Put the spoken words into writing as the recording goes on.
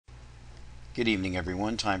Good evening,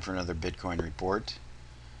 everyone. Time for another Bitcoin report.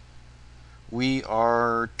 We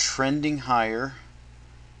are trending higher,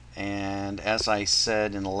 and as I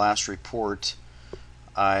said in the last report,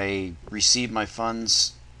 I received my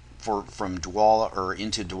funds from Dwala or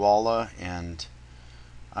into Dwala, and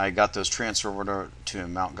I got those transferred over to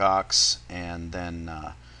Mt. Gox, and then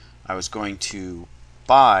I was going to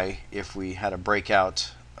buy if we had a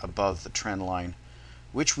breakout above the trend line,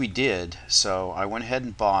 which we did. So I went ahead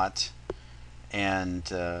and bought, and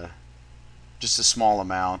just a small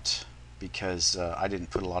amount because I didn't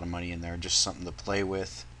put a lot of money in there, just something to play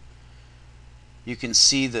with. You can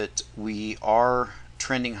see that we are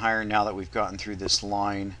trending higher now that we've gotten through this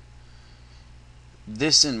line.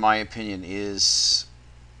 This, in my opinion, is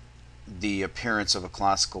the appearance of a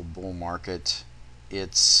classical bull market.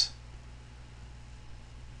 It's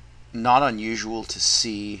not unusual to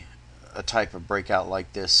see a type of breakout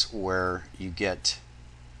like this where you get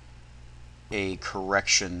a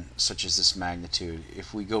correction such as this magnitude.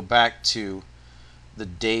 If we go back to the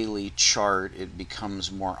daily chart, it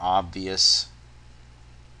becomes more obvious.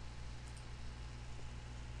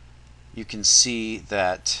 You can see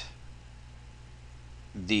that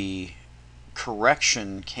the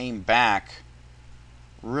correction came back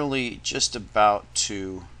really just about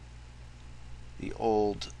to the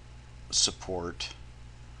old support.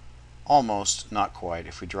 Almost, not quite,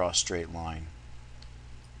 if we draw a straight line.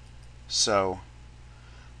 So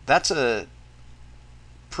that's a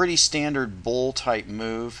pretty standard bull type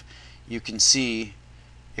move. You can see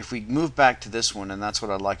if we move back to this one, and that's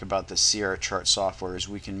what I like about the Sierra chart software, is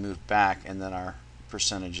we can move back and then our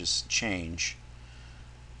percentages change.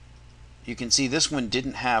 You can see this one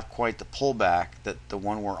didn't have quite the pullback that the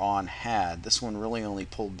one we're on had. This one really only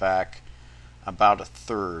pulled back about a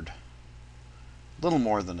third, a little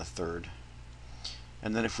more than a third.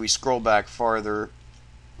 And then if we scroll back farther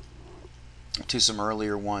to some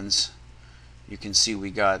earlier ones, you can see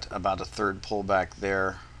we got about a third pullback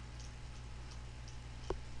there.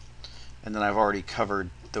 And then I've already covered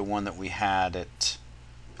the one that we had at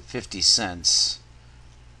 50 cents,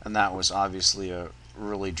 and that was obviously a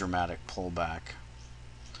really dramatic pullback.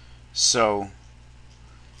 So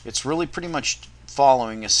it's really pretty much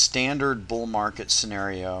following a standard bull market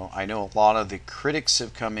scenario. I know a lot of the critics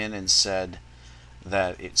have come in and said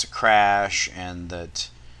that it's a crash and that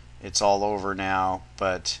it's all over now,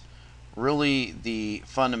 but really the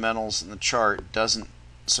fundamentals in the chart doesn't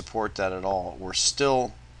support that at all. We're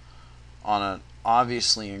still on an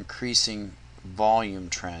obviously increasing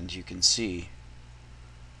volume trend. You can see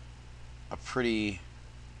a pretty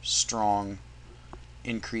strong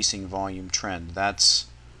increasing volume trend. That's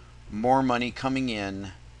more money coming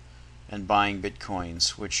in and buying bitcoins,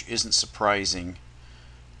 which isn't surprising.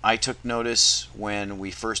 I took notice when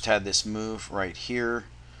we first had this move right here.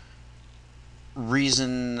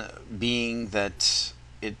 Reason being that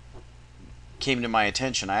it came to my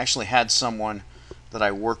attention. I actually had someone that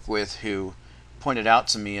I work with who pointed out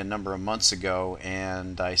to me a number of months ago,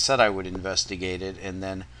 and I said I would investigate it. And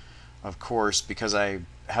then, of course, because I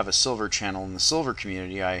have a silver channel in the silver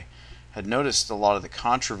community, I had noticed a lot of the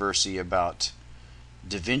controversy about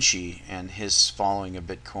Da Vinci and his following of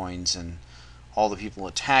bitcoins and all the people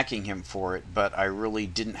attacking him for it, but I really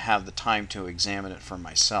didn't have the time to examine it for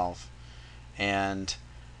myself. And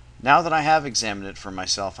now that I have examined it for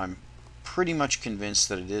myself, I'm pretty much convinced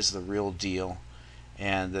that it is the real deal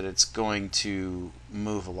and that it's going to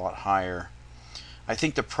move a lot higher. I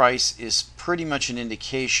think the price is pretty much an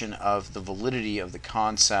indication of the validity of the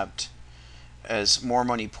concept. As more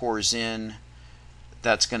money pours in,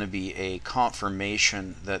 that's going to be a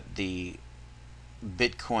confirmation that the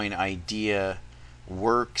Bitcoin idea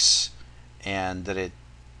works and that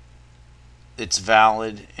it's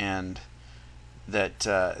valid, and that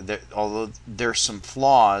although there's some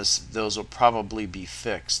flaws, those will probably be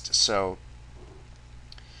fixed. So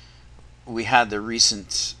we had the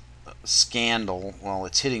recent scandal, well,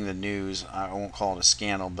 it's hitting the news, I won't call it a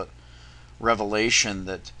scandal, but revelation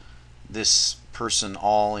that this person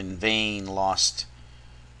all in vain lost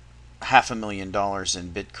 $500,000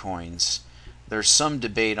 in bitcoins. There's some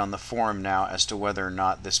debate on the forum now as to whether or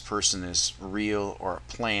not this person is real or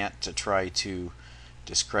a plant to try to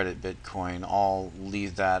discredit Bitcoin. I'll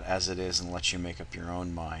leave that as it is and let you make up your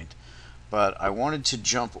own mind. But I wanted to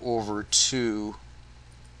jump over to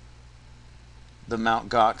the Mt.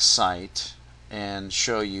 Gox site and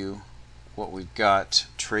show you what we've got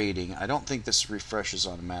trading. I don't think this refreshes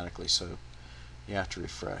automatically, so you have to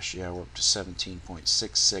refresh. Yeah, we're up to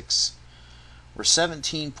 17.66. We're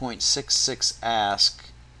 17.66 ask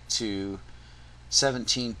to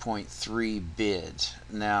 17.3 bid.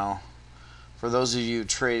 Now, For those of you who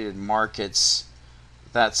traded markets,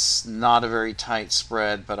 that's not a very tight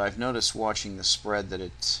spread, but I've noticed watching the spread that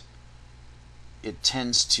it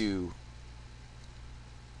tends to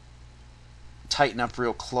tighten up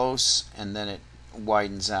real close and then it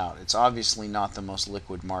widens out. It's obviously not the most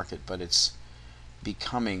liquid market, but it's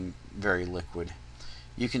becoming very liquid.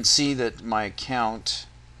 You can see that my account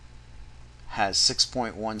has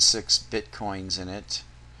 6.16 bitcoins in it.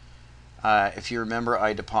 If you remember,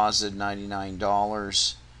 I deposited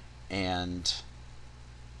 $99, and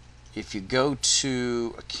if you go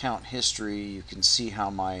to account history, you can see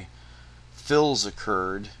how my fills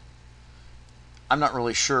occurred. I'm not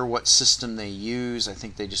really sure what system they use. I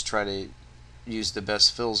think they just try to use the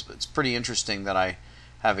best fills, but it's pretty interesting that I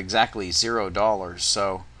have exactly $0.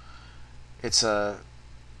 So it's a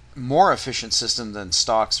more efficient system than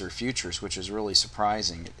stocks or futures, which is really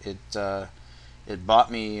surprising. It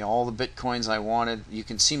bought me all the bitcoins I wanted. You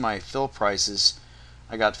can see my fill prices.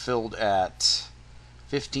 I got filled at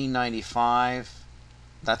 $15.95.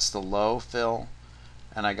 That's the low fill,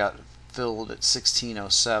 and I got filled at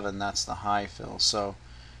 $16.07. That's the high fill. So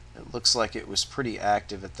it looks like it was pretty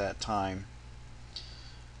active at that time.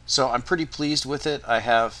 So I'm pretty pleased with it. I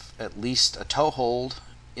have at least a toehold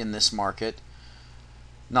in this market.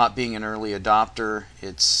 Not being an early adopter,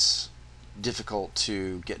 it's difficult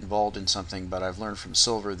to get involved in something, but I've learned from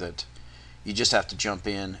silver that you just have to jump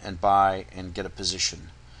in and buy and get a position,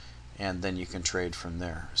 and then you can trade from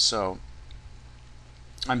there. So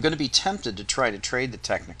I'm going to be tempted to try to trade the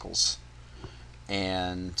technicals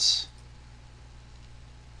and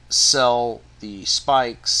sell the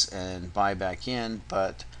spikes and buy back in,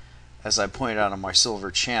 but as I pointed out on my silver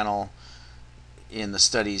channel, in the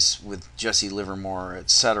studies with Jesse Livermore,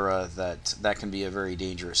 etc., that can be a very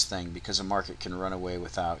dangerous thing because a market can run away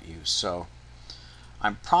without you. So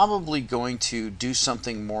I'm probably going to do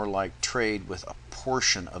something more like trade with a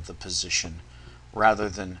portion of the position rather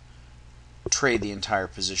than trade the entire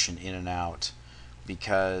position in and out,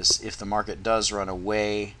 because if the market does run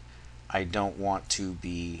away, I don't want to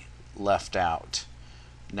be left out.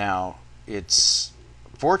 Now, it's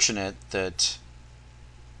fortunate that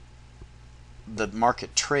the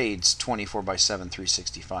market trades 24/7,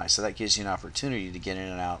 365, so that gives you an opportunity to get in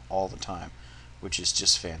and out all the time, which is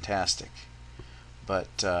just fantastic.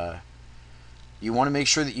 But you want to make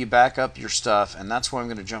sure that you back up your stuff, and that's why I'm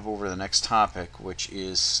going to jump over to the next topic, which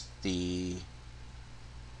is the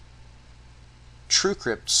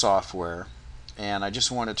TrueCrypt software. And I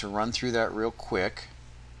just wanted to run through that real quick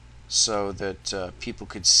so that people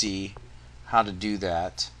could see how to do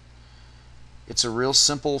that. It's a real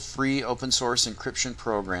simple, free, open source encryption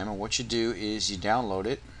program, and what you do is you download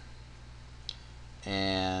it,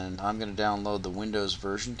 and I'm going to download the Windows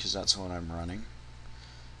version because that's what I'm running.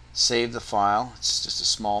 Save the file. It's just a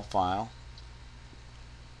small file.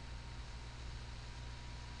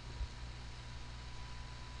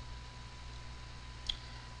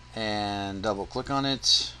 And double click on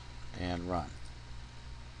it and run.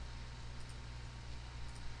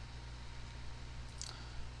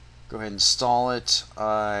 Go ahead and install it.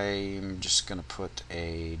 I'm just going to put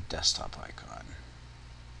a desktop icon.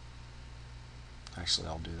 Actually,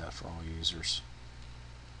 I'll do that for all users.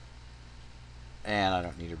 And I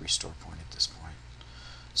don't need a restore point at this point.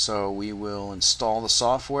 So we will install the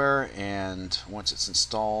software, and once it's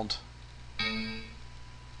installed,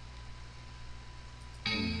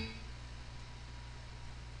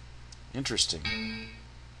 interesting.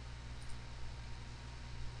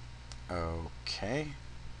 Okay.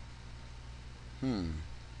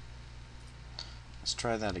 Let's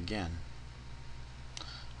try that again.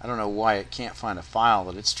 I don't know why it can't find a file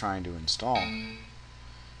that it's trying to install.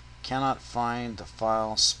 Cannot find the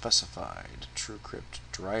file specified. TrueCrypt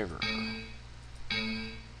driver.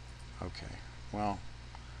 Okay. Well,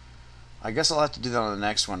 I guess I'll have to do that on the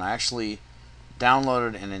next one. I actually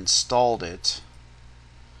downloaded and installed it,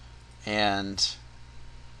 and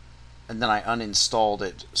then I uninstalled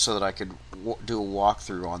it so that I could do a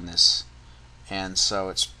walkthrough on this. And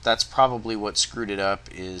so that's probably what screwed it up,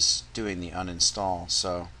 is doing the uninstall.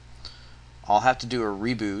 So I'll have to do a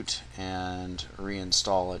reboot and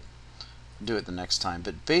reinstall it, do it the next time.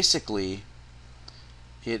 But basically,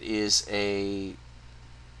 it is a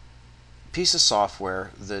piece of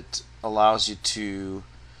software that allows you to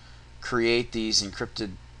create these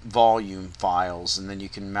encrypted volume files, and then you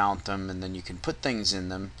can mount them, and then you can put things in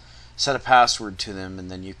them, set a password to them, and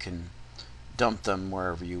then you can dump them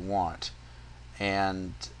wherever you want.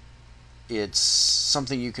 And it's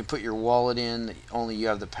something you can put your wallet in that only you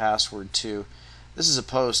have the password to. This is a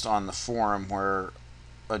post on the forum where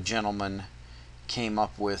a gentleman came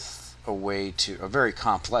up with a very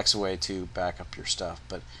complex way to back up your stuff.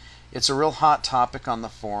 But it's a real hot topic on the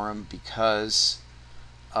forum because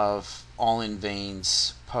of All in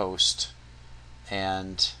Vain's post,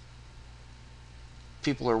 and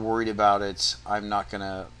people are worried about it. I'm not going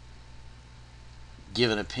to give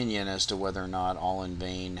an opinion as to whether or not All in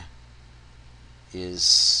Vain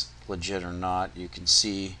is legit or not. You can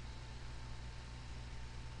see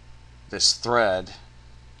this thread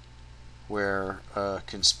where a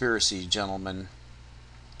conspiracy gentleman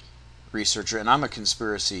researcher, and I'm a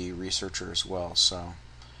conspiracy researcher as well, so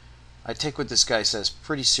I take what this guy says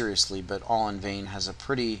pretty seriously, but All in Vain has a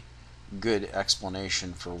pretty good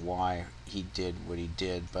explanation for why he did what he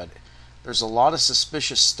did. But there's a lot of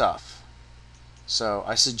suspicious stuff, so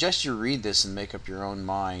I suggest you read this and make up your own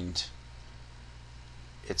mind.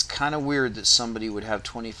 It's kind of weird that somebody would have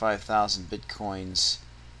 25,000 bitcoins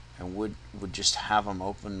and would just have them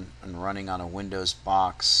open and running on a Windows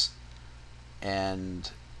box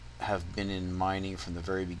and have been in mining from the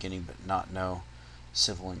very beginning but not know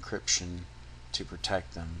civil encryption to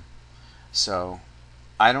protect them. So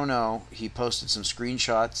I don't know. He posted some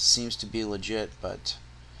screenshots. Seems to be legit, but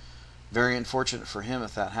very unfortunate for him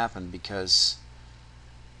if that happened, because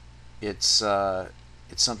it's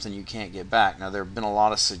something you can't get back. Now, there have been a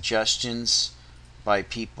lot of suggestions by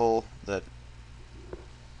people that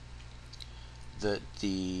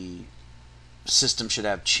the system should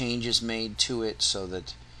have changes made to it so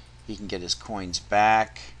that he can get his coins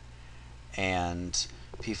back, and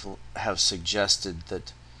people have suggested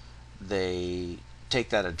that they take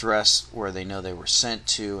that address where they know they were sent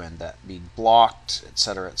to and that be blocked,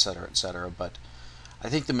 etc., etc., etc. But I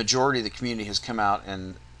think the majority of the community has come out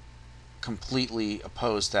and completely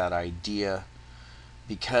opposed that idea,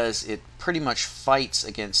 because it pretty much fights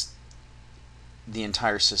against the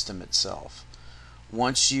entire system itself.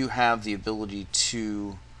 Once you have the ability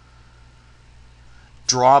to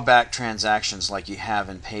draw back transactions like you have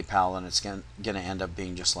in PayPal, and it's going to end up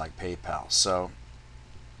being just like PayPal. So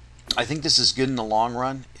I think this is good in the long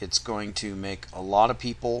run. It's going to make a lot of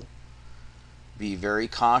people be very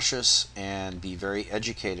cautious and be very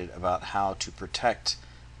educated about how to protect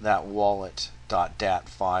that wallet.dat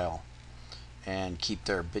file and keep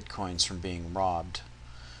their bitcoins from being robbed.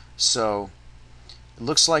 So it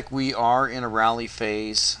looks like we are in a rally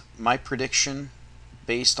phase. My prediction,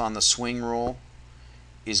 based on the swing rule,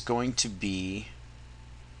 is going to be,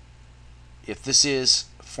 if this is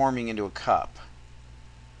forming into a cup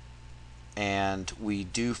and we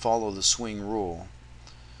do follow the swing rule,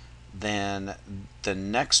 then the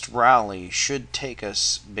next rally should take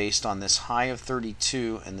us, based on this high of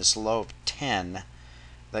 32 and this low of 10,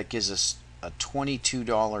 that gives us a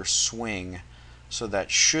 $22 swing. So that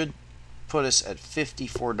should put us at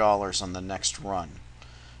 $54 on the next run.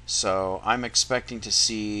 So I'm expecting to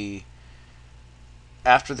see,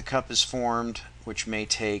 after the cup is formed, which may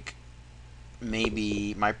take,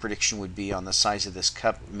 maybe my prediction would be on the size of this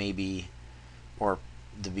cup, maybe, or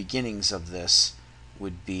the beginnings of this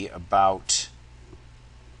would be about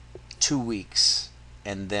 2 weeks,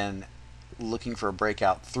 and then looking for a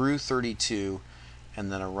breakout through 32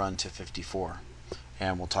 and then a run to 54.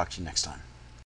 And we'll talk to you next time.